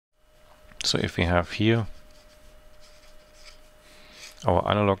So if we have here our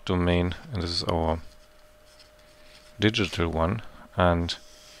analog domain, and this is our digital one, and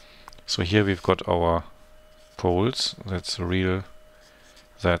so here we've got our poles, that's real,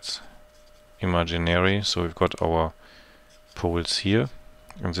 that's imaginary, so we've got our poles here,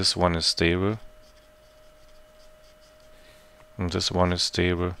 and this one is stable, and this one is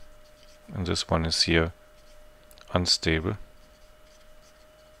stable, and this one is here unstable.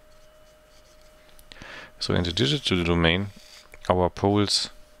 So in the digital domain, our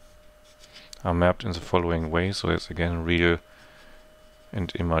poles are mapped in the following way. So that's again real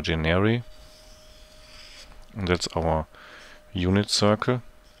and imaginary. And that's our unit circle.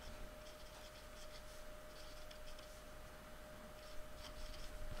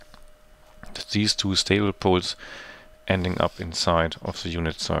 That's these two stable poles ending up inside of the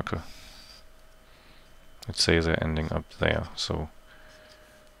unit circle. Let's say they're ending up there. So,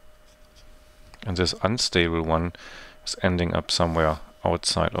 and this unstable one is ending up somewhere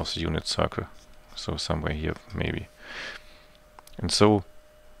outside of the unit circle. So somewhere here maybe. And so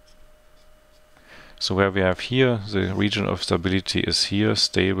where we have here, the region of stability is here,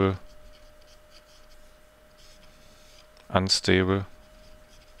 stable, unstable.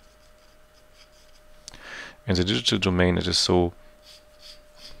 In the digital domain it is so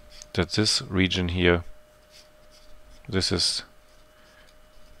that this region here, this is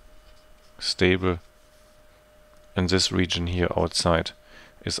stable, and this region here outside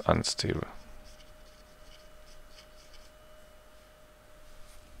is unstable.